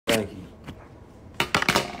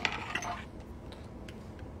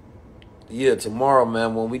Yeah, tomorrow,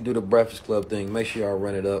 man, when we do the Breakfast Club thing, make sure y'all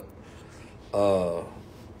run it up. Uh,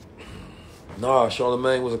 nah,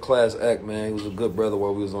 Charlamagne was a class act, man. He was a good brother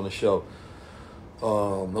while we was on the show.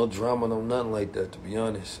 No drama, no nothing like that, to be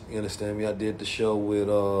honest. You understand me? I did the show with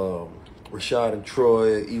Rashad and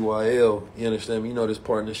Troy at EYL. You understand me? You know, this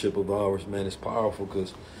partnership of ours, man, is powerful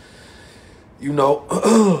because, you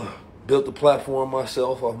know, built the platform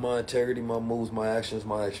myself off my integrity, my moves, my actions,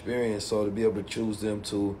 my experience. So to be able to choose them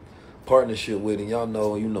to partnership with, and y'all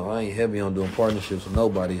know, I ain't heavy on doing partnerships with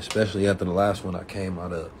nobody, especially after the last one I came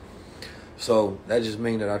out of. So that just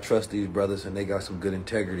means that I trust these brothers and they got some good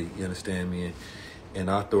integrity, you understand me? And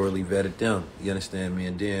I thoroughly vetted them, you understand me?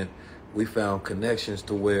 And then we found connections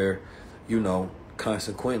to where,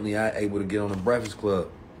 consequently I able to get on the Breakfast Club.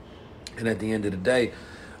 And at the end of the day,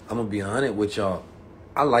 I'm gonna be 100 with y'all.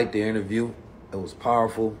 I liked the interview. It was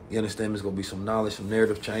powerful. You understand? There's gonna be some knowledge, some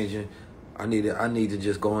narrative changing. I need to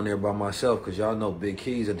just go in there by myself because y'all know Big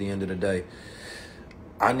Keys. At the end of the day,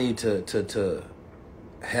 I need to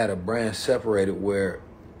have a brand separated where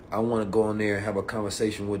I want to go in there and have a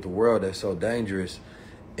conversation with the world that's so dangerous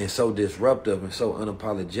and so disruptive and so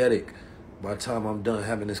unapologetic. By the time I'm done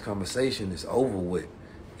having this conversation, it's over with.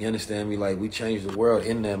 You understand me? Like, we changed the world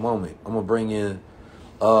in that moment. I'm gonna bring in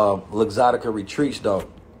Luxottica Retreats though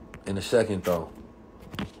in a second though.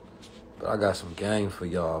 But I got some game for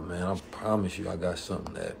y'all, man. I promise you I got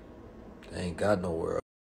something that they ain't got nowhere else.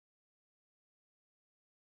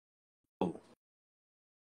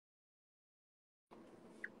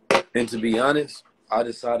 And to be honest, I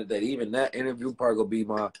decided that even that interview part gonna be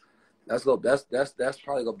my that's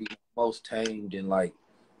probably gonna be most tamed and like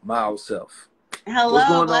my old self. What's Hello,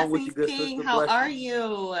 going on with you, blessings, good King. sister? How Bless are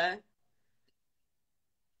you.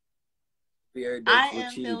 you? Every day I to am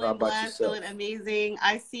achieve. How feeling about blessed, feeling yourself? amazing.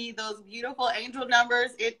 I see those beautiful angel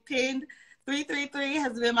numbers. It pinned 333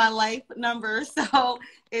 has been my life number, so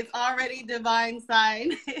it's already divine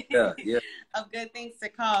sign Yeah, yeah. of good things to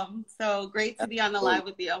come. So great to be on the Absolutely. live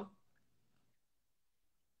with you.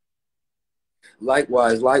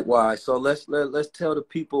 Likewise, likewise. So let's tell the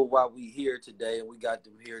people why we here today, and we got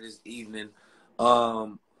them here this evening.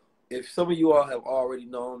 Um, if some of you all have already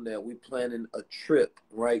known that we planning a trip,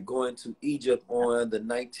 right, going to Egypt on the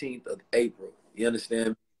 19th of April. You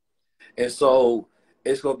understand? And so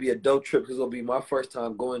it's gonna be a dope trip. It's gonna be my first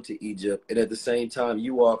time going to Egypt, and at the same time,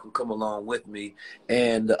 you all can come along with me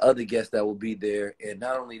and the other guests that will be there. And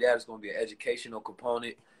not only that, it's gonna be an educational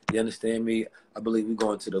component. You understand me? I believe we're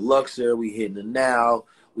going to the Luxor. We hitting the Nile.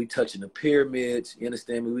 We touching the pyramids. You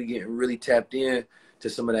understand me? We getting really tapped in to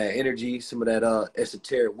some of that energy, some of that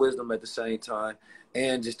esoteric wisdom at the same time,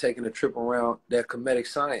 and just taking a trip around that comedic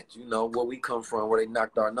science. You know where we come from, where they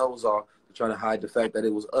knocked our nose off trying to hide the fact that it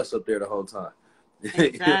was us up there the whole time.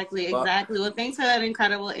 Exactly, But exactly. Well, thanks for that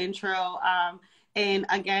incredible intro. And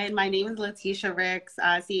again, my name is Letitia Ricks,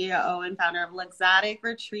 CEO and founder of Luxotic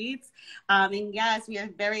Retreats. And yes, we are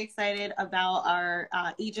very excited about our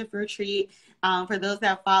Egypt retreat. For those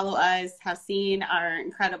that follow us, have seen our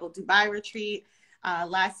incredible Dubai retreat.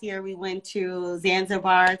 Last year, we went to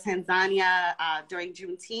Zanzibar, Tanzania during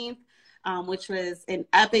Juneteenth. Which was an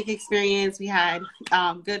epic experience. We had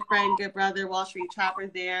good friend, good brother, Wall Street Chopper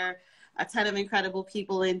there, a ton of incredible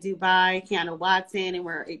people in Dubai, Kiana Watson, and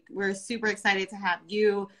we're super excited to have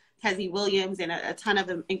you, Kezzy Williams, and a ton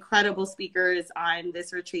of incredible speakers on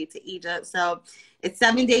this retreat to Egypt. So it's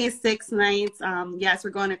 7 days, 6 nights. Yes,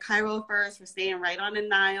 we're going to Cairo first. We're staying right on the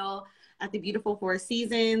Nile at the beautiful Four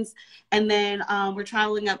Seasons, and then we're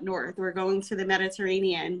traveling up north. We're going to the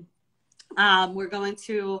Mediterranean. We're going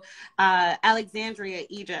to Alexandria,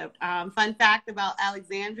 Egypt. Fun fact about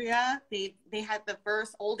Alexandria, they had the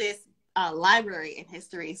first oldest library in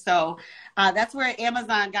history. So that's where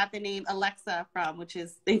Amazon got the name Alexa from, which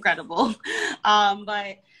is incredible.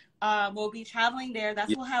 But we'll be traveling there.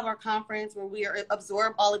 That's yeah, we'll have our conference where we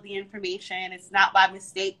absorb all of the information. It's not by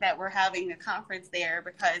mistake that we're having a conference there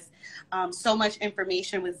because so much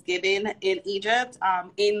information was given in Egypt,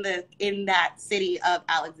 in that city of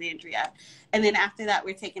Alexandria. And then after that,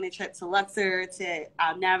 we're taking a trip to Luxor to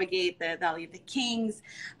navigate the Valley of the Kings,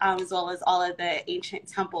 as well as all of the ancient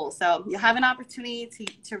temples. So you'll have an opportunity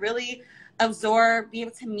to really absorb, be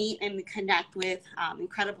able to meet and connect with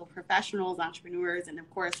incredible professionals, entrepreneurs, and of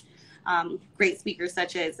course, great speakers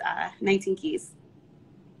such as 19 Keys.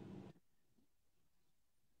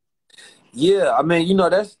 yeah. I mean,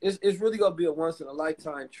 that's it's really gonna be a once in a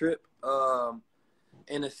lifetime trip.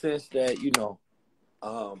 In a sense that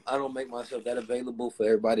I don't make myself that available for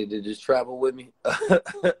everybody to just travel with me.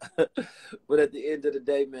 But at the end of the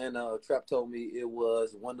day, man, Trap told me it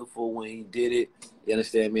was wonderful when he did it. You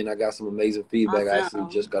understand me? And I got some amazing feedback. I actually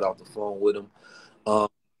Awesome. just got off the phone with him. Um,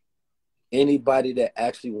 Anybody that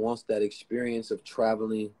actually wants that experience of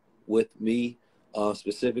traveling with me,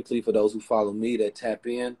 specifically for those who follow me that tap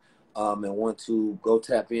in and want to go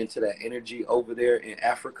tap into that energy over there in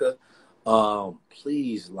Africa,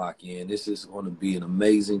 please lock in. This is going to be an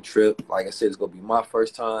amazing trip. Like I said, it's going to be my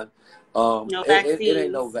first time. No It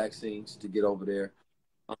ain't no vaccines. vaccines to get over there.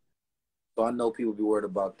 So I know people be worried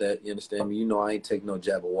about that. You understand me? You know I ain't take no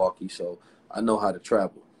Jabberwocky, so I know how to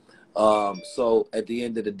travel. So at the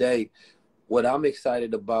end of the day, what I'm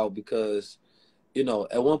excited about, because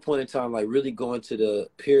at one point in time, like really going to the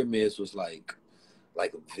pyramids was like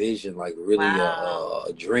a vision, like really Wow.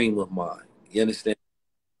 a dream of mine. You understand?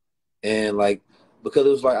 And like because it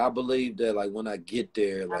was like I believe that like when I get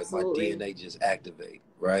there, like my Absolutely. DNA just activate,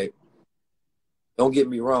 right? Don't get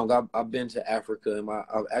me wrong. I've been to Africa and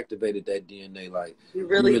I've activated that DNA. Like You you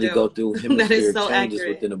really really go do. through That is hemispheric so changes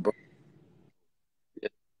accurate. within a brain,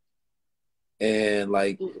 and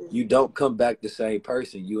like Mm-mm. you don't come back the same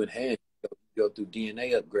person. You enhance, you go through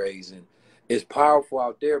DNA upgrades, and it's powerful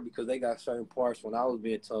out there because they got certain parts. When I was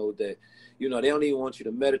being told that, they don't even want you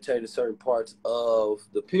to meditate in certain parts of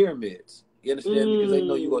the pyramids. You understand? Because they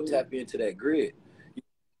know you gonna Mm. tap into that grid.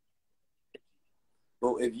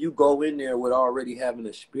 But if you go in there with already having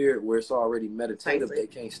a spirit where it's already meditative, Precisely.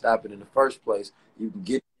 they can't stop it in the first place. You can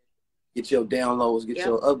get your downloads, get Yep.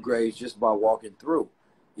 your upgrades just by walking through.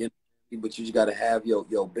 You know, but you just got to have your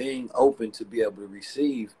being open to be able to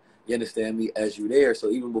receive. You understand me as you there. So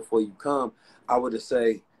even before you come, I would have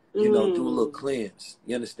say, do a little Mm. cleanse.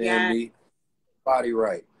 You understand Yeah. me? Body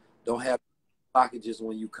right. Don't have blockages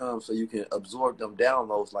when you come, so you can absorb them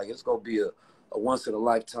downloads. Like it's gonna be a once in a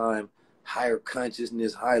lifetime higher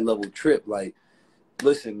consciousness, high level trip. Like,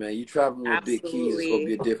 listen, man, you traveling with big keys, it's gonna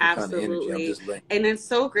be Absolutely, a different kind of energy. I'm absolutely, just letting. and it's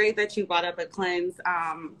so great that you brought up a cleanse.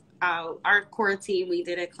 Our core team, we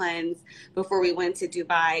did a cleanse before we went to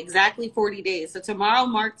Dubai. Exactly 40 days. So tomorrow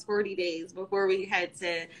marks 40 days before we head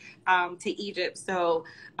to Egypt. So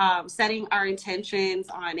setting our intentions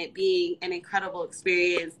on it being an incredible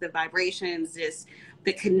experience, the vibrations, just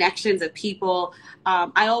the connections of people.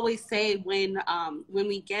 I always say when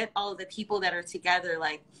we get all of the people that are together,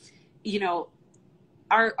 like you know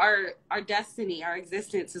our destiny, our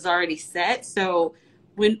existence is already set. So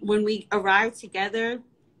when we arrive together,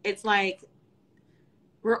 it's like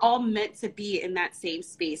we're all meant to be in that same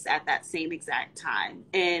space at that same exact time.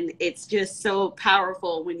 And it's just so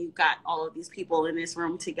powerful when you've got all of these people in this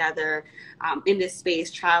room together, in this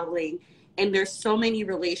space traveling. And there's so many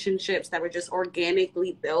relationships that were just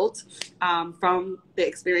organically built from the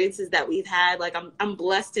experiences that we've had. Like I'm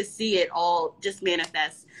blessed to see it all just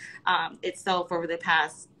manifest itself over the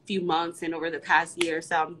past few months and over the past year.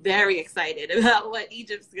 So I'm very excited about what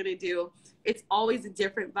Egypt's going to do. It's always a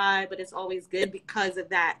different vibe, but it's always good because of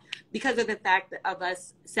that, because of the fact of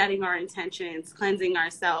us setting our intentions, cleansing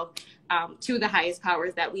ourselves to the highest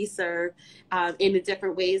powers that we serve in the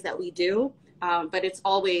different ways that we do. But it's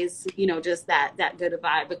always, just that good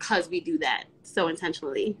vibe because we do that so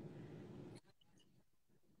intentionally.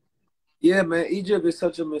 Yeah, man, Egypt is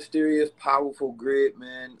such a mysterious, powerful grid,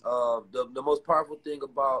 man. The most powerful thing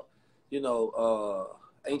about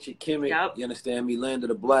ancient Kemet, Yep. you understand me, land of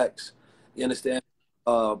the blacks, you understand,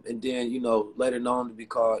 and then later known to be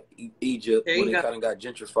called Egypt There when you it go. kind of got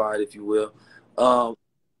gentrified, if you will, um,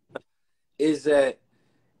 is that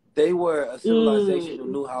they were a civilization who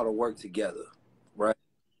Mm, knew how to work together, right?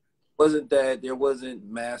 Wasn't that there wasn't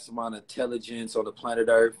mass amount of intelligence on the planet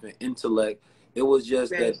Earth and intellect. It was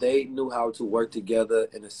just right. that they knew how to work together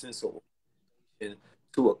in a sense of and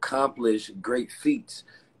to accomplish great feats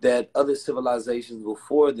that other civilizations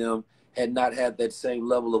before them had not had that same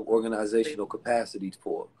level of organizational capacity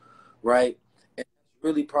for, right? And that's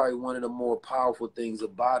really probably one of the more powerful things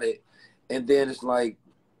about it. And then it's like,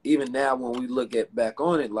 even now when we look at back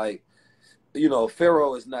on it, like,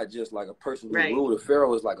 Pharaoh is not just like a person who Right. ruled. A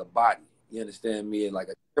Pharaoh is like a body. You understand me? And like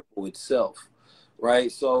a temple itself,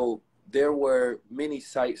 right? So there were many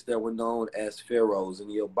sites that were known as pharaohs,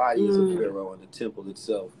 and your body is a Mm, pharaoh in the temple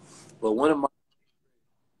itself. But one of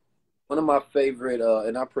my favorite,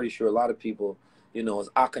 and I'm pretty sure a lot of people, is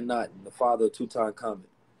Akhenaten, the father of Tutankhamun.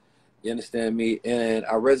 You understand me? And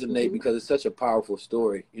I resonate mm-hmm. because it's such a powerful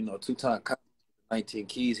story. Tutankhamun, 19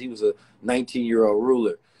 keys. He was a 19-year-old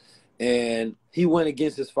ruler, and he went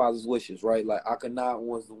against his father's wishes, right? Like Akhenaten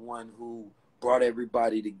was the one who brought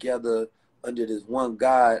everybody together under this one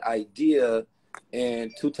God idea,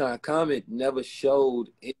 And Tutankhamun never showed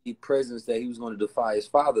any presence that he was going to defy his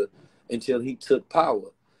father until he took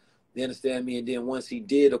power. You understand me? And then once he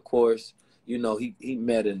did, of course, you know, he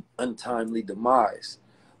met an untimely demise.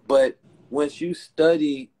 But once you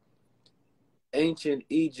study ancient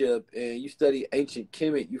Egypt and you study ancient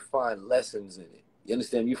Kemet, you find lessons in it. You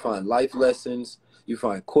understand? You find life lessons, you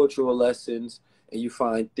find cultural lessons, and you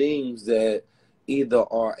find things that either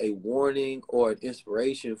are a warning or an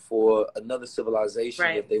inspiration for another civilization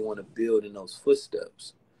Right. that they want to build in those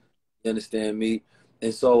footsteps. You understand me?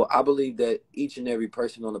 And so I believe that each and every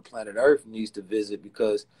person on the planet Earth needs to visit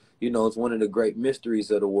because, you know, it's one of the great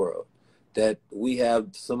mysteries of the world that we have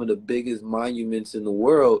some of the biggest monuments in the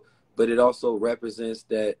world, but it also represents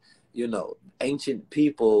that, you know, ancient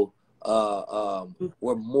people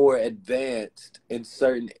were more advanced in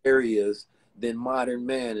certain areas than modern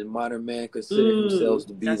man, and modern man consider themselves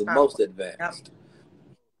to be That's the powerful. most advanced.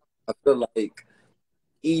 I feel like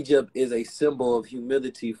Egypt is a symbol of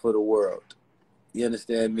humility for the world. You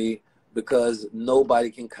understand me? Because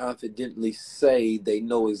nobody can confidently say they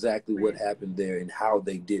know exactly what happened there and how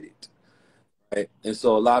they did it. Right? And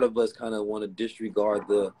so a lot of us kind of want to disregard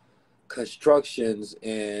the constructions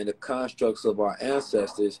and the constructs of our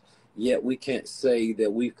ancestors, yet we can't say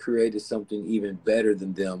that we've created something even better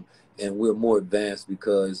than them and we're more advanced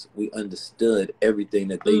because we understood everything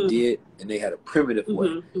that they did and they had a primitive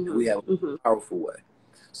way and we have a powerful way.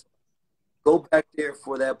 So go back there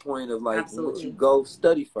for that point of like, once you go,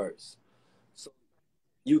 study first. So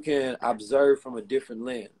you can observe from a different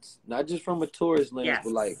lens, not just from a tourist lens,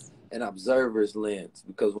 but like an observer's lens.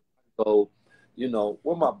 Because when I go, you know,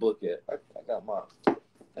 where my book at? I got my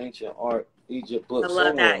ancient art Egypt book. I love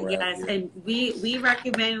somewhere that. around Yes. here. And we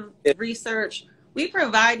recommend research. We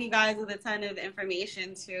provide you guys with a ton of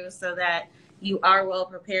information too, so that you are well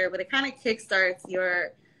prepared. But it kind of kickstarts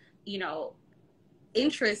your, you know,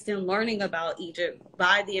 interest in learning about Egypt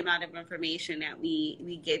by the amount of information that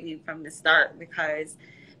we give you from the start, because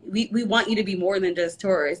we want you to be more than just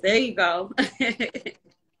tourists. There you go.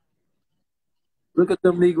 Look at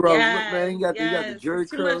them Negroes. Look, man, Yes, you got the yes. jerry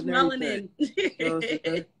It's too much curl and everything. melanin. You know what I'm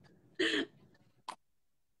saying?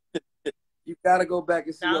 You gotta go back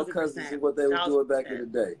and see your cousins and what they were doing back in the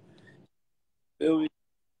day. Feel me?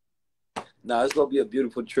 Now it's gonna be a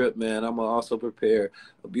beautiful trip, man. I'm gonna also prepare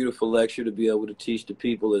a beautiful lecture to be able to teach the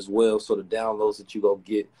people as well. So the downloads that you go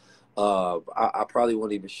get, I probably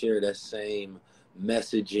won't even share that same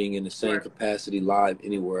messaging in the same capacity live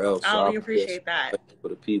anywhere else. So we appreciate that for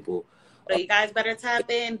the people. So you guys better tap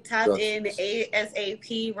in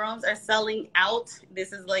ASAP. Rooms are selling out.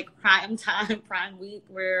 This is like prime time, prime week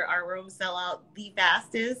where our rooms sell out the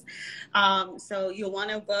fastest. So you'll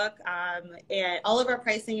want to book. And all of our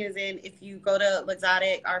pricing is in. If you go to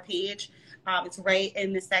Luxottic, our page, it's right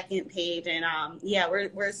in the second page. And yeah,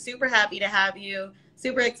 we're super happy to have you.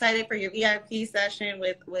 Super excited for your VIP session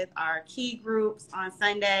with our key groups on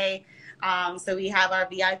Sunday. So we have our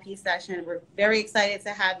VIP session. We're very excited to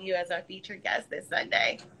have you as our featured guest this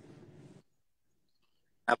Sunday.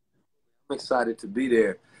 I'm excited to be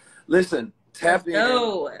there. Listen, tap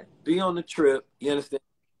in, be on the trip. You understand?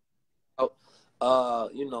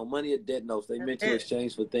 You know, money or debt notes, they meant to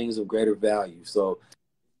exchange for things of greater value. So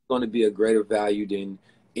it's going to be a greater value than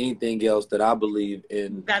anything else that I believe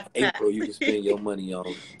in April you can spend your money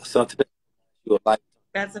on. Something that you like.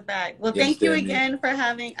 That's a fact. Well, thank you again for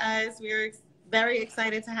having us. We're very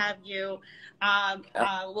excited to have you.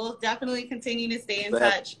 We'll definitely continue to stay in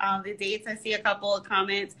touch. The dates, I see a couple of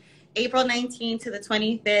comments. April 19th to the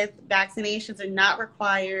 25th, vaccinations are not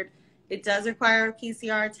required. It does require a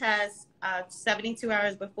PCR test 72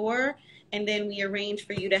 hours before, and then we arrange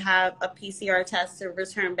for you to have a PCR test to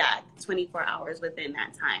return back 24 hours within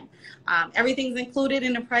that time. Everything's included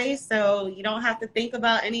in the price, so you don't have to think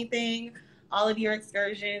about anything. All of your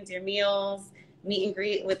excursions, your meals, meet and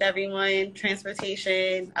greet with everyone,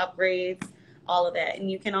 transportation, upgrades, all of that.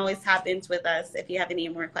 And you can always tap in with us if you have any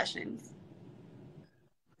more questions.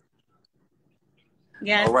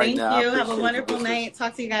 Yes, thank you. Have a wonderful night.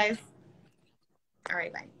 Talk to you guys. All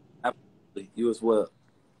right, bye. Absolutely. You as well.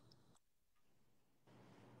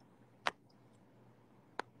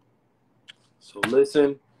 So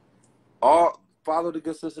listen, follow the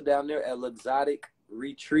good sister down there at Luxottic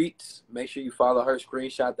Retreats. Make sure you follow her,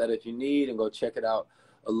 screenshot that if you need, and go check it out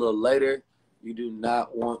a little later. You do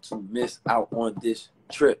not want to miss out on this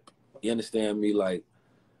trip. You understand me? Like,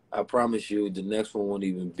 I promise you, the next one won't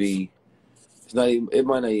even be. It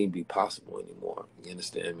might not even be possible anymore. You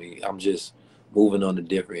understand me? I'm just moving on a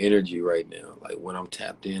different energy right now. Like, what I'm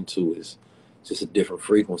tapped into is just a different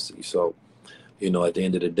frequency. So, At the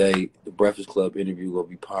end of the day, the Breakfast Club interview will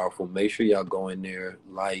be powerful. Make sure y'all go in there,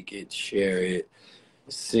 like it, share it,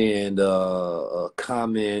 send a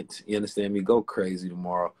comment. You understand me? Go crazy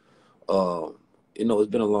tomorrow. It's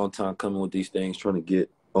been a long time coming with these things, trying to get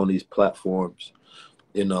on these platforms.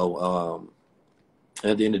 At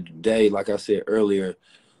the end of the day, like I said earlier,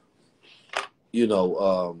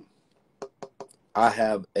 I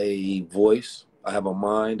have a voice, I have a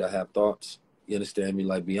mind, I have thoughts. You understand me?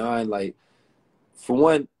 Like behind, like for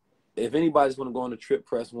one, if anybody's gonna go on a trip,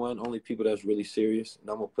 press one. Only people that's really serious. And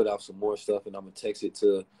I'm gonna put out some more stuff, and I'm gonna text it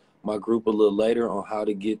to my group a little later on how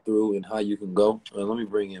to get through and how you can go. Let me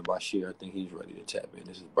bring in Bashir. I think he's ready to tap in.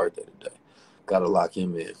 It's his birthday today. Gotta lock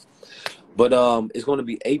him in. But it's gonna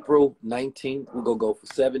be April 19th. We're gonna go for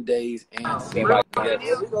 7 days and 7 nights. Yeah,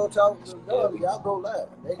 we gonna talk to them. Y'all go live.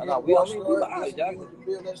 I know we don't need to do live.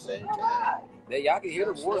 Y'all can hear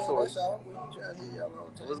the war stories.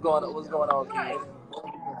 What's going on? What's going on, Keys?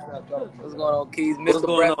 What's going on, Keys? Mr.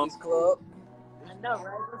 Breakfast Club. I know,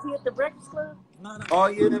 right? Was he at the Breakfast Club? No. Oh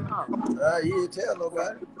yeah. You didn't tell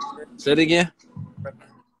nobody. Say it again.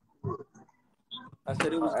 I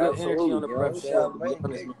said it was good energy on the Breakfast Club.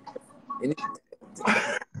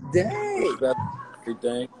 Dang.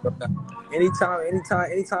 Everything.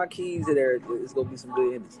 Anytime Keys are there, it's gonna be some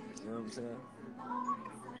good energy. You know what I'm saying?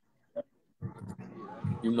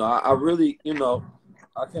 I really,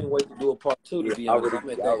 I can't wait to do a part 2. To be honest, I'm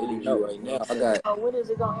at that energy right now. When is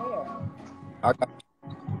it gonna air? I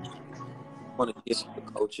want to get to the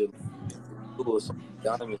culture. Do something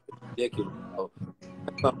diamond ridiculous. So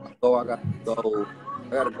next time I go, I gotta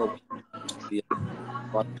go. Yeah,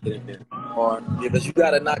 but you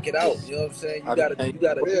gotta knock it out. You know what I'm saying? You gotta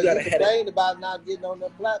head it. About not getting on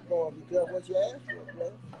that platform because what you asked for, bro.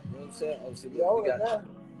 You know what I'm saying? Obviously,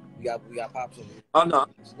 we got pops in here. Oh no.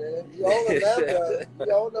 You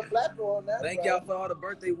on the platform now. Thank y'all for all the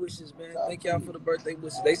birthday wishes, man. Thank y'all for the birthday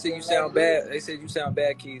wishes. They said you sound bad. They said you sound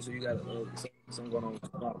bad, Keys. So you got something going on with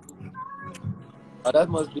your mouth. Oh, that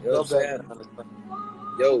must be your bad.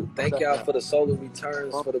 Yo, thank y'all for the solar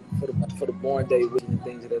returns, for the born day wishes and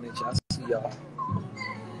things of that nature. I see y'all.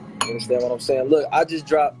 You understand what I'm saying? Look, I just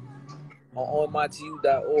dropped on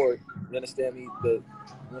onmytu.org. You understand me?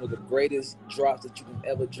 One of the greatest drops that you can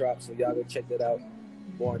ever drop. So y'all go check that out.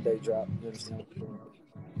 Born day drop. You understand?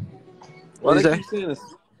 What did you say?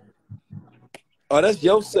 Oh, that's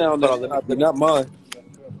your sound. Not mine.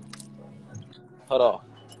 Hold on.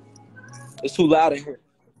 It's too loud in here.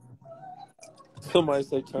 Somebody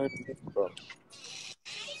say turn it bro.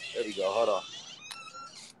 There we go. Hold on.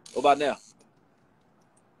 What about now?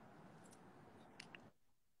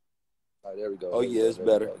 All right, there we go. Oh, yeah, it's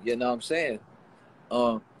better. You know what I'm saying?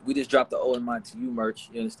 We just dropped the OMITU merch.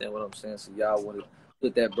 You understand what I'm saying? So y'all want to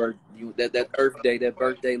put that Earth Day, that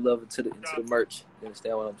birthday love into the merch. You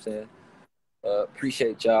understand what I'm saying?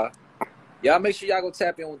 Appreciate y'all. Y'all make sure y'all go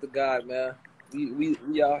tap in with the God, man.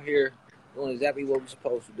 We out here doing exactly what we're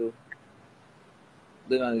supposed to do.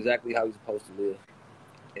 Living on exactly how we're supposed to live.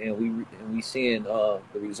 And we seeing the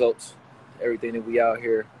results, everything that we out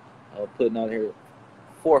here putting out here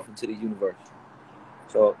forth into the universe.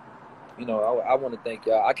 So, I want to thank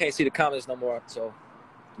y'all. I can't see the comments no more, so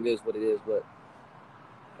it is what it is. But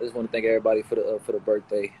I just want to thank everybody for the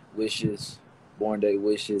birthday wishes, born day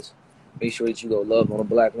wishes. Make sure that you go love on a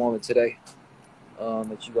black woman today.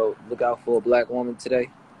 That you go look out for a black woman today.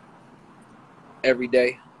 Every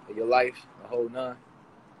day of your life, the whole nine.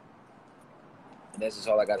 And that's just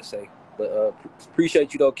all I got to say. But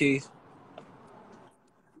appreciate you, though, Keith.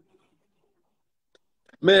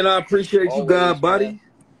 Man, I appreciate you, God, buddy.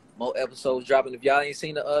 More episodes dropping. If y'all ain't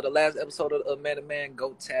seen the last episode of Man to Man,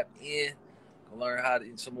 go tap in. Go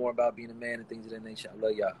learn some more about being a man and things of that nature. I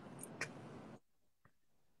love y'all.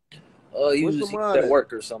 He's at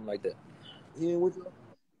work or something like that. Yeah, what's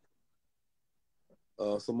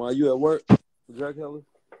up? Somebody, you at work? Jack Heller?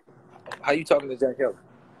 How you talking to Jack Heller?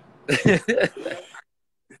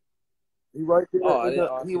 He right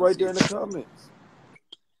there. He right there in the comments.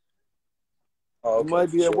 Oh, okay. He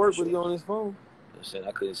might be at work, but he on his phone.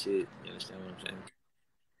 I couldn't see it. You understand what I'm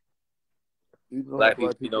saying? Black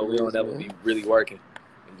people, we don't ever be really working.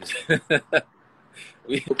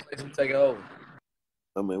 We take it over.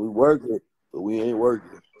 I mean, we work it, but we ain't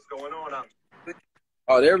working. What's going on?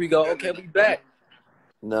 Oh, there we go. Okay, we back.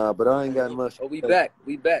 Nah, but I ain't got much. Oh, we back.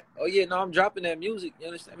 Oh, yeah, no, I'm dropping that music. You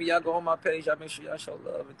understand me? Y'all go on my page. Y'all make sure y'all show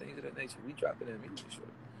love and things of that nature. We dropping that music. Sure.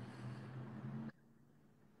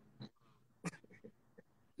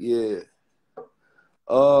 Yeah.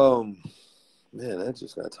 Man, I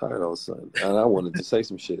just got tired all of a sudden. And I wanted to say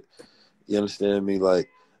some shit. You understand me? Like,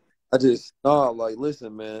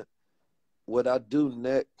 listen, man. what I do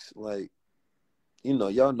next, like,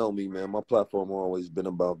 y'all know me, man. My platform always been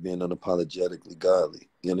about being unapologetically godly.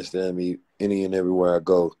 You understand me? Any and everywhere I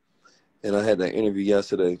go. And I had that interview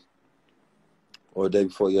yesterday, or the day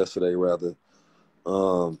before yesterday, rather.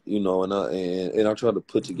 And I try to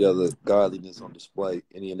put together godliness on display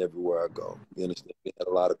any and everywhere I go. You understand? We had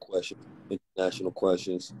a lot of questions, international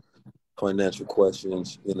questions, financial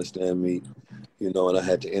questions. You understand me? And I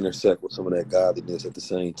had to intersect with some of that godliness at the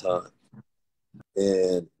same time.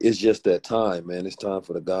 And it's just that time, man. It's time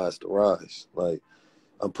for the gods to rise. Like,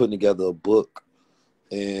 I'm putting together a book,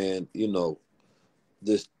 and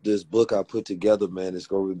this book I put together, man, is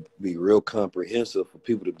going to be real comprehensive for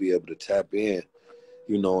people to be able to tap in.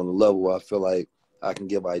 On the level where I feel like I can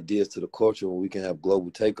give ideas to the culture when we can have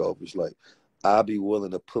global takeovers. Like, I'll be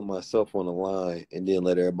willing to put myself on the line and then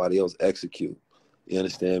let everybody else execute. You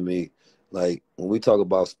understand me? Like, when we talk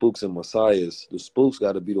about spooks and messiahs, the spooks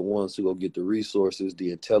got to be the ones who go get the resources,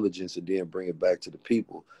 the intelligence, and then bring it back to the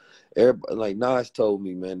people. Everybody, like Nas told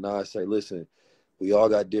me, man, Nas say, listen, we all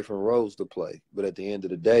got different roles to play. But at the end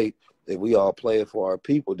of the day, if we all play it for our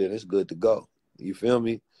people, then it's good to go. You feel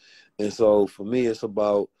me? And so for me, it's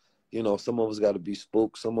about, some of us got to be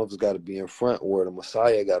spooked. Some of us got to be in front where the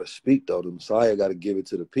Messiah got to speak, though. The Messiah got to give it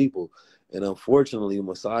to the people. And unfortunately, the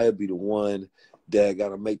Messiah be the one that got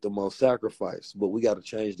to make the most sacrifice. But we got to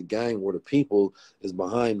change the game where the people is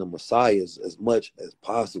behind the Messiahs as much as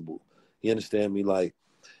possible. You understand me? Like,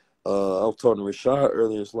 I was talking to Rashad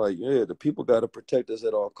earlier. It's like, yeah, the people got to protect us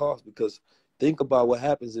at all costs, because think about what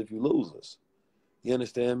happens if you lose us. You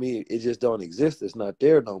understand me? It just don't exist. It's not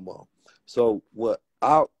there no more. So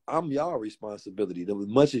I'm y'all responsibility. As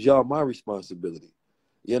much as y'all my responsibility.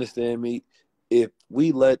 You understand me? If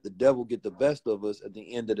we let the devil get the best of us, at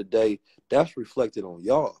the end of the day, that's reflected on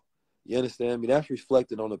y'all. You understand me? That's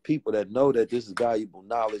reflected on the people that know that this is valuable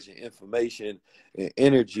knowledge and information and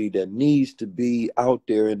energy that needs to be out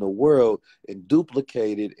there in the world and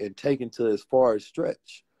duplicated and taken to as far as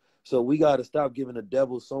stretch. So we got to stop giving the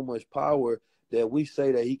devil so much power that we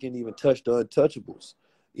say that he can even touch the untouchables.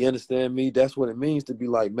 You understand me? That's what it means to be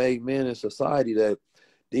like made men in society, that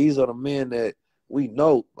these are the men that we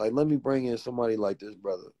know. Like, let me bring in somebody like this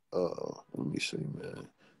brother. Let me see, man.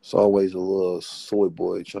 It's always a little soy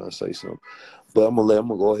boy trying to say something. But I'm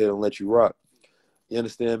gonna go ahead and let you rock. You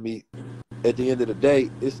understand me? At the end of the day,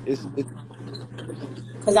 it's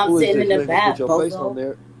Because I'm who is sitting in this? You the ain't gonna put bath, your face on bozo.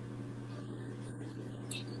 there.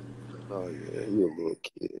 Oh yeah, you a little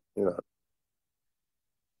kid. You're not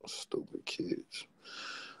stupid kids.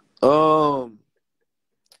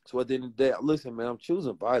 So at the end of the day, listen, man, I'm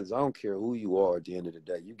choosing violence. I don't care who you are at the end of the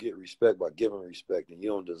day. You get respect by giving respect, and you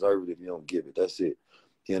don't deserve it if you don't give it. That's it.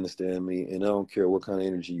 You understand me? And I don't care what kind of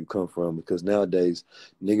energy you come from, because nowadays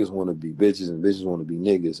niggas want to be bitches and bitches want to be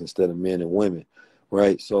niggas instead of men and women,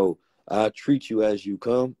 right? So I treat you as you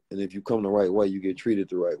come, and if you come the right way, you get treated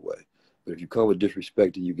the right way. But if you come with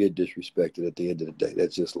disrespect, you get disrespected at the end of the day.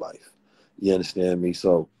 That's just life. You understand me?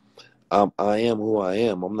 So I am who I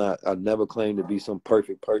am. I never claim to be some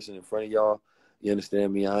perfect person in front of y'all. You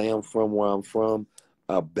understand me? I am from where I'm from.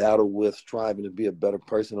 I battle with striving to be a better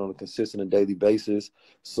person on a consistent and daily basis.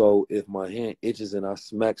 So if my hand itches and I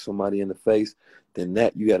smack somebody in the face, then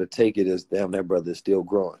that you got to take it as, damn, that brother is still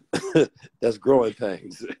growing. That's growing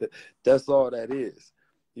pains. That's all that is.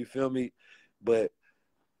 You feel me? But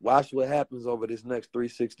watch what happens over this next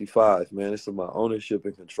 365, man. It's about ownership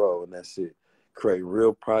and control, and that's it. Create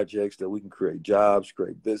real projects that we can create jobs,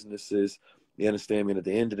 create businesses. You understand me? And at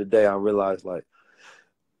the end of the day, I realize, like,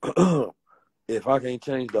 if I can't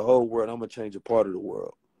change the whole world, I'm going to change a part of the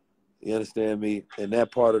world. You understand me? And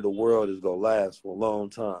that part of the world is going to last for a long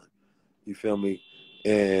time. You feel me?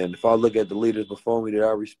 And if I look at the leaders before me that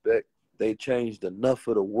I respect, they changed enough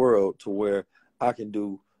of the world to where I can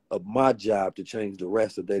do my job to change the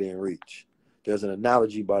rest that they didn't reach. There's an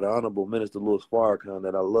analogy by the Honorable Minister Louis Farrakhan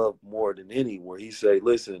that I love more than any, where he say,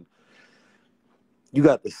 listen, you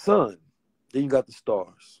got the sun, then you got the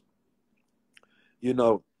stars.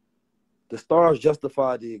 The stars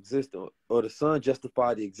justify the existence, or the sun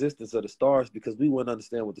justify the existence of the stars, because we wouldn't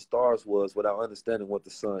understand what the stars was without understanding what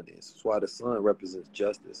the sun is. That's why the sun represents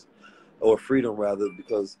justice, or freedom rather,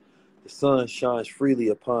 because the sun shines freely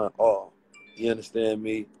upon all. You understand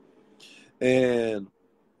me? And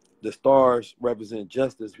the stars represent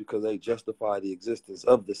justice because they justify the existence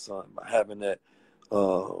of the sun by having that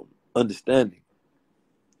understanding.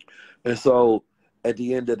 And so at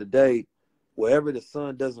the end of the day, wherever the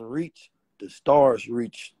sun doesn't reach, the stars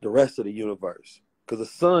reach the rest of the universe. Because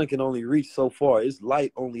the sun can only reach so far. Its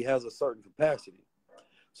light only has a certain capacity.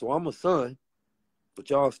 So I'm a sun, but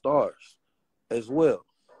y'all stars as well.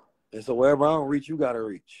 And so wherever I don't reach, you gotta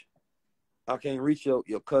reach. I can't reach your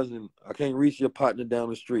cousin. I can't reach your partner down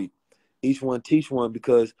the street. Each one teach one,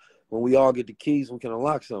 because when we all get the keys, we can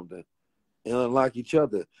unlock something and unlock each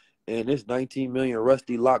other. And there's 19 million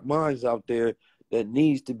rusty locked minds out there that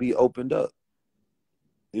needs to be opened up.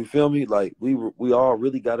 You feel me? Like we all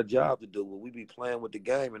really got a job to do. We be playing with the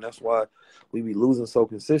game, and that's why we be losing so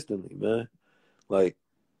consistently, man. Like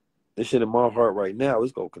this shit in my heart right now,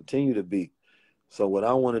 it's gonna continue to be. So what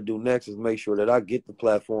I want to do next is make sure that I get the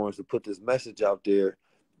platforms to put this message out there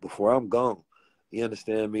before I'm gone. You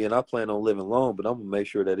understand me? And I plan on living long, but I'm gonna make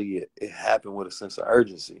sure that it happen with a sense of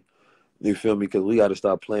urgency. You feel me? Because we got to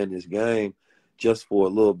stop playing this game just for a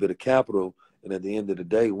little bit of capital, and at the end of the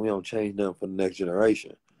day, we don't change nothing for the next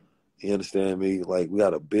generation. You understand me? Like, we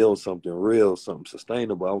got to build something real, something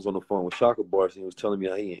sustainable. I was on the phone with Shaka Bars, and he was telling me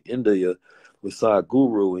how he in India with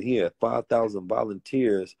Sadhguru, and he had 5,000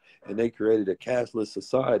 volunteers, and they created a cashless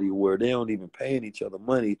society where they don't even paying each other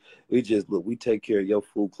money. We just, look, we take care of your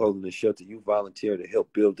food, clothing, and shelter. You volunteer to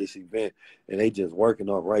help build this event, and they just working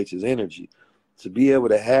off righteous energy. To be able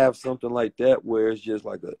to have something like that where it's just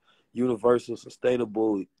like a universal,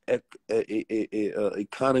 sustainable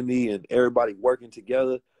economy and everybody working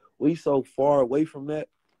together, we so far away from that.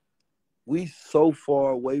 We so far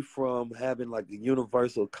away from having like a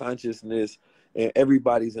universal consciousness and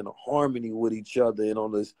everybody's in a harmony with each other and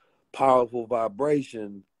on this powerful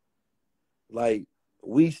vibration. Like,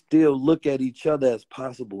 we still look at each other as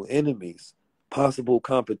possible enemies, possible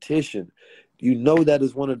competition. You know that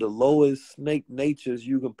is one of the lowest snake natures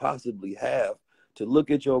you can possibly have, to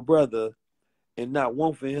look at your brother and not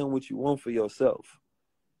want for him what you want for yourself.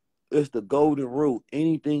 It's the golden rule.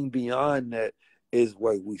 Anything beyond that is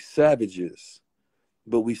where we savages.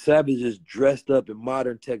 But we savages dressed up in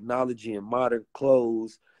modern technology and modern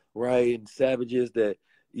clothes, right? And savages that,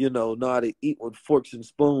 know how to eat with forks and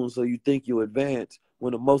spoons, so you think you advance,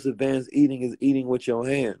 when the most advanced eating is eating with your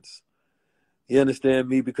hands. You understand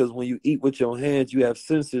me? Because when you eat with your hands, you have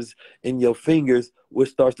sensors in your fingers, which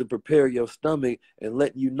starts to prepare your stomach and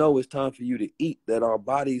letting you know it's time for you to eat, that our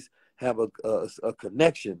bodies have a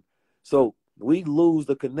connection. So we lose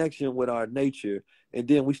the connection with our nature, and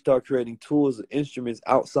then we start creating tools and instruments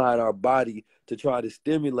outside our body to try to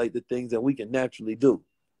stimulate the things that we can naturally do.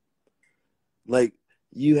 Like,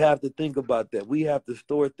 you have to think about that. We have to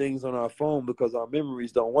store things on our phone because our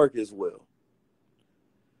memories don't work as well.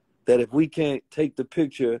 That if we can't take the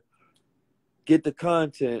picture, get the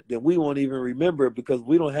content, then we won't even remember it because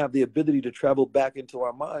we don't have the ability to travel back into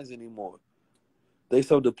our minds anymore. They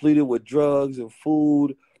so depleted with drugs and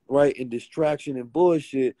food, right, and distraction and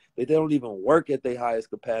bullshit that they don't even work at their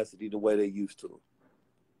highest capacity the way they used to.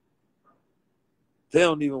 They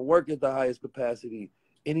don't even work at the highest capacity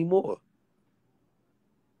anymore.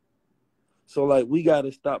 So, like, we got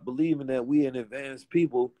to stop believing that we an advanced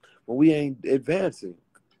people when we ain't advancing.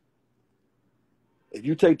 If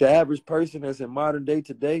you take the average person that's in modern day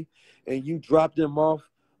today and you drop them off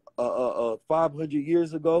 500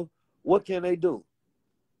 years ago, what can they do?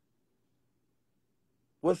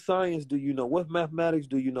 What science do you know? What mathematics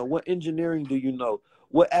do you know? What engineering do you know?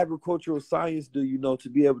 What agricultural science do you know to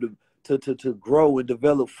be able to grow and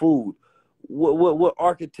develop food? What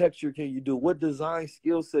architecture can you do? What design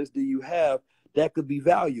skill sets do you have that could be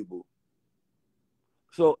valuable?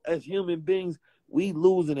 So as human beings, we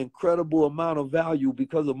lose an incredible amount of value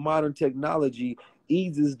because of modern technology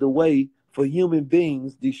eases the way for human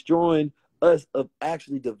beings, destroying us of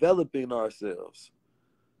actually developing ourselves.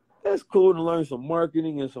 That's cool to learn some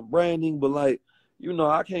marketing and some branding, but like,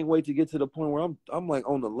 I can't wait to get to the point where I'm like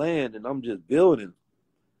on the land and I'm just building.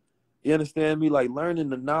 You understand me? Like, learning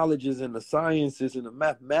the knowledges and the sciences and the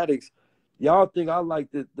mathematics. Y'all think I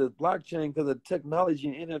like the blockchain because of technology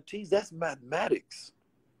and NFTs. That's mathematics.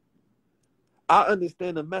 I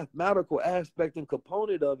understand the mathematical aspect and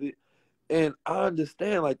component of it, and I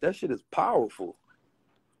understand, like, that shit is powerful.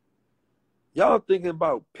 Y'all thinking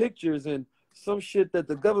about pictures and some shit that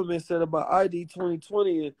the government said about ID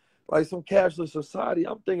 2020 and like some cashless society.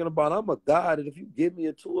 I'm thinking about, I'm a god, and if you give me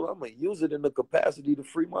a tool, I'm going to use it in the capacity to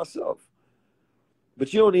free myself.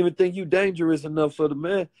 But you don't even think you dangerous enough, so the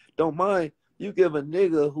man don't mind. You give a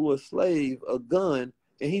nigga who a slave a gun,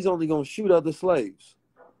 and he's only going to shoot other slaves.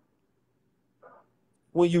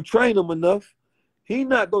 When you train him enough, he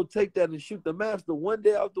not going to take that and shoot the master one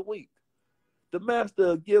day out the week. The master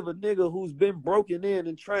will give a nigga who's been broken in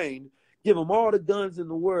and trained, give him all the guns in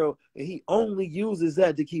the world, and he only uses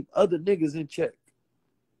that to keep other niggas in check.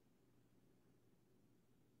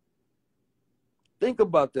 Think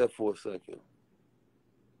about that for a second.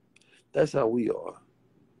 That's how we are.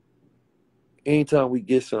 Anytime we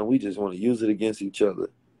get something, we just want to use it against each other.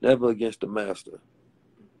 never against the master.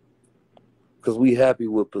 Because we happy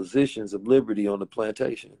with positions of liberty on the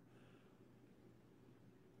plantation.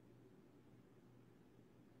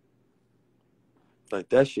 Like,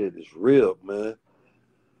 that shit is real, man.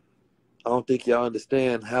 I don't think y'all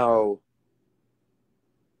understand how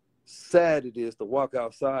sad it is to walk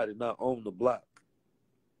outside and not own the block.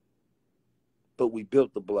 But we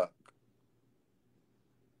built the block.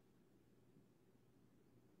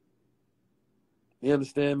 You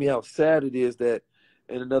understand me? How sad it is that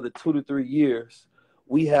in another 2 to 3 years,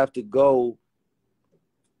 we have to go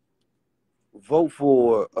vote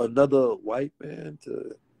for another white man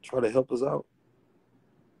to try to help us out.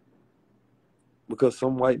 Because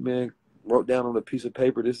some white man wrote down on a piece of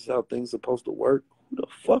paper, this is how things are supposed to work. Who the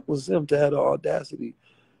fuck was him to have the audacity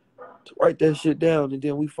to write that shit down, and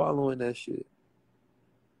then we following that shit?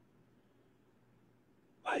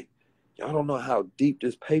 Like, y'all don't know how deep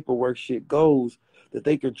this paperwork shit goes, that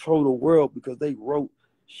they control the world because they wrote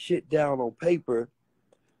shit down on paper,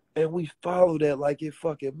 and we follow that like it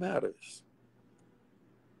fucking matters.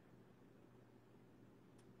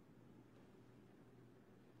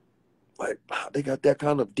 Like, they got that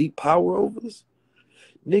kind of deep power over us?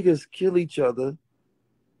 Niggas kill each other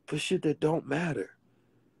for shit that don't matter.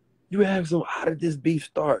 You ask them, how did this beef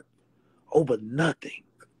start? Over nothing.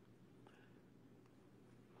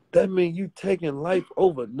 That mean you taking life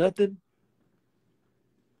over nothing?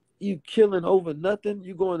 You killing over nothing?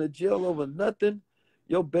 You going to jail over nothing?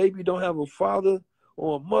 Your baby don't have a father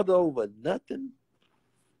or a mother over nothing?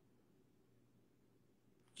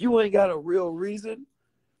 You ain't got a real reason?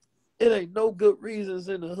 It ain't no good reasons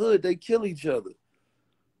in the hood. They kill each other.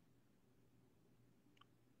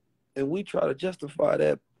 And we try to justify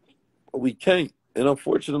that, but we can't. And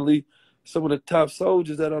unfortunately, some of the top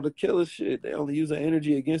soldiers that are the killer shit, they only use their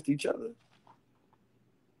energy against each other.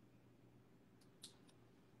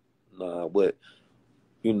 Nah, but,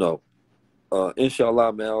 you know,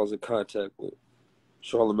 inshallah, man, I was in contact with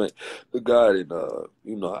Charlamagne, the guy, and,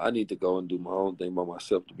 you know, I need to go and do my own thing by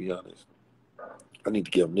myself, to be honest. I need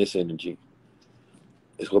to give him this energy.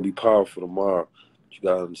 It's gonna be powerful tomorrow. But you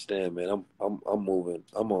gotta understand, man. I'm moving.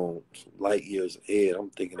 I'm on light years ahead.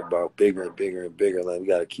 I'm thinking about bigger and bigger and bigger. Like, we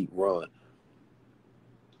gotta keep running.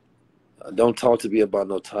 Don't talk to me about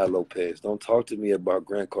no Ty Lopez. Don't talk to me about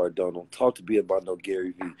Grant Cardone. Don't talk to me about no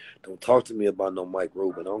Gary Vee. Don't talk to me about no Mike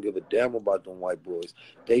Rubin. I don't give a damn about them white boys.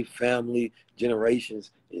 They family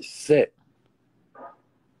generations is set.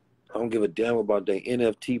 I don't give a damn about their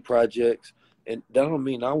NFT projects. And that don't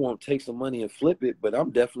mean I won't take some money and flip it, but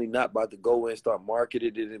I'm definitely not about to go in and start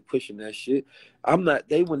marketing it and pushing that shit. I'm not.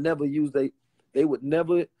 They would never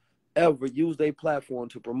ever use their platform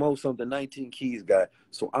to promote something 19 Keys got.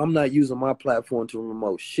 So I'm not using my platform to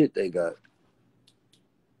promote shit they got.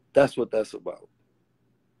 That's what that's about.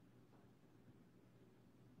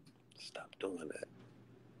 Stop doing that.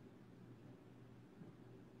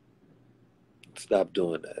 Stop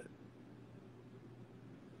doing that.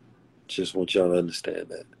 Just want y'all to understand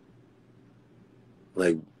that.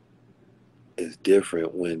 Like, it's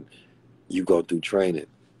different when you go through training.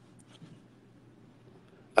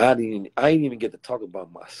 I didn't even get to talk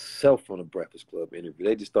about myself on the Breakfast Club interview.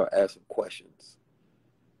 They just start asking questions.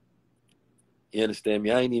 You understand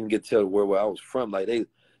me? I didn't even get to tell where I was from. Like,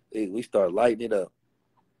 we start lighting it up.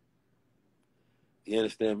 You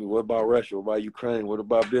understand me? What about Russia? What about Ukraine? What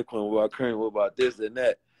about Bitcoin? What about currency? What about this and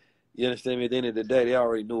that? You understand me? At the end of the day, they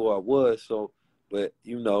already knew who I was. So, but,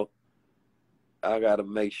 you know, I got to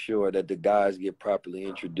make sure that the guys get properly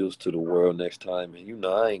introduced to the world next time. And, you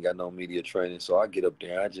know, I ain't got no media training, so I get up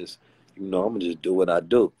there. I just, you know, I'm going to just do what I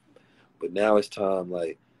do. But now it's time,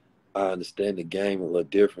 like, I understand the game a little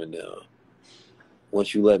different now.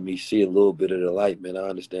 Once you let me see a little bit of the light, man, I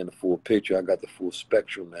understand the full picture. I got the full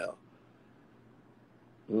spectrum now.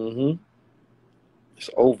 It's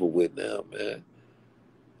over with now, man.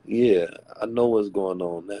 Yeah, I know what's going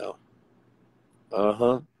on now.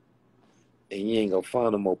 And you ain't gonna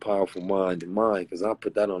find a more powerful mind than mine, because I'll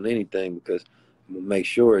put that on anything, because I'm gonna make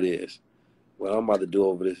sure it is. What I'm about to do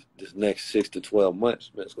over this next 6 to 12 months,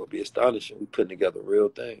 man, it's gonna be astonishing. We're putting together real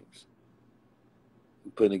things.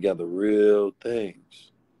 We're putting together real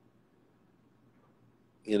things.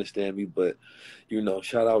 You understand me? But, you know,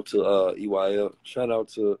 shout out to EYL. Shout out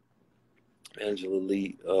to Angela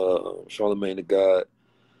Lee, Charlamagne the God,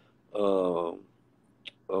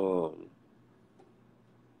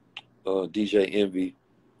 DJ Envy.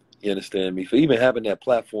 You understand me? For even having that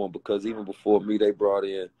platform, because even before me, they brought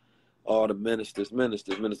in all the Minister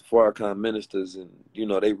Farrakhan ministers, and, you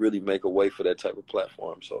know, they really make a way for that type of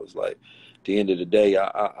platform. So it's like, at the end of the day,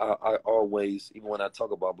 I always, even when I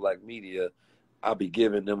talk about black media, I'll be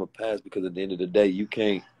giving them a pass because at the end of the day, you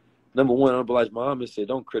can't. Number one, I'm like Muhammad said,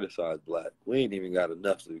 don't criticize black. We ain't even got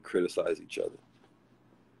enough to criticize each other.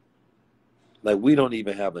 Like, we don't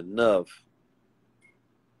even have enough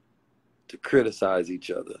to criticize each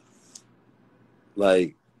other.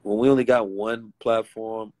 Like, when we only got one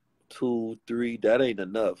platform, 2, 3, that ain't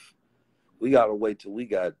enough. We got to wait till we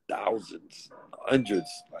got thousands, hundreds.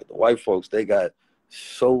 Like the white folks, they got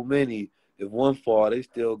so many. If one fall, they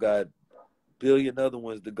still got billion other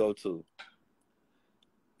ones to go to.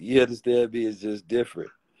 Yeah, this therapy is just different.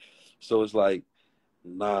 So it's like,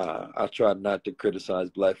 nah, I try not to criticize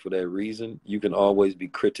black for that reason. You can always be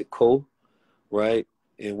critical, right?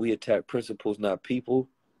 And we attack principles, not people,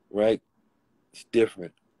 right? It's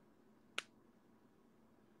different.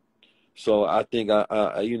 So I think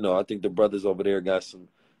I think the brothers over there got some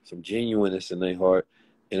genuineness in their heart.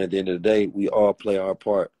 And at the end of the day, we all play our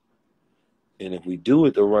part. And if we do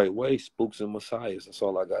it the right way, spooks and messiahs, that's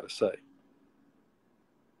all I gotta say.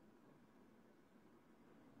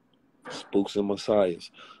 Spooks and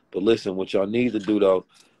messiahs. But listen, what y'all need to do though,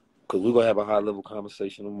 because we're gonna have a high level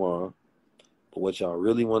conversation tomorrow. But what y'all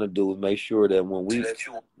really want to do is make sure that when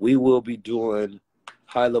we will be doing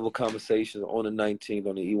high level conversations on the 19th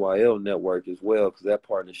on the EYL network as well, because that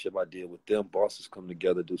partnership I did with them, bosses come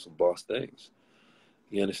together, do some boss things.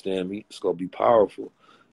 You understand me? It's gonna be powerful.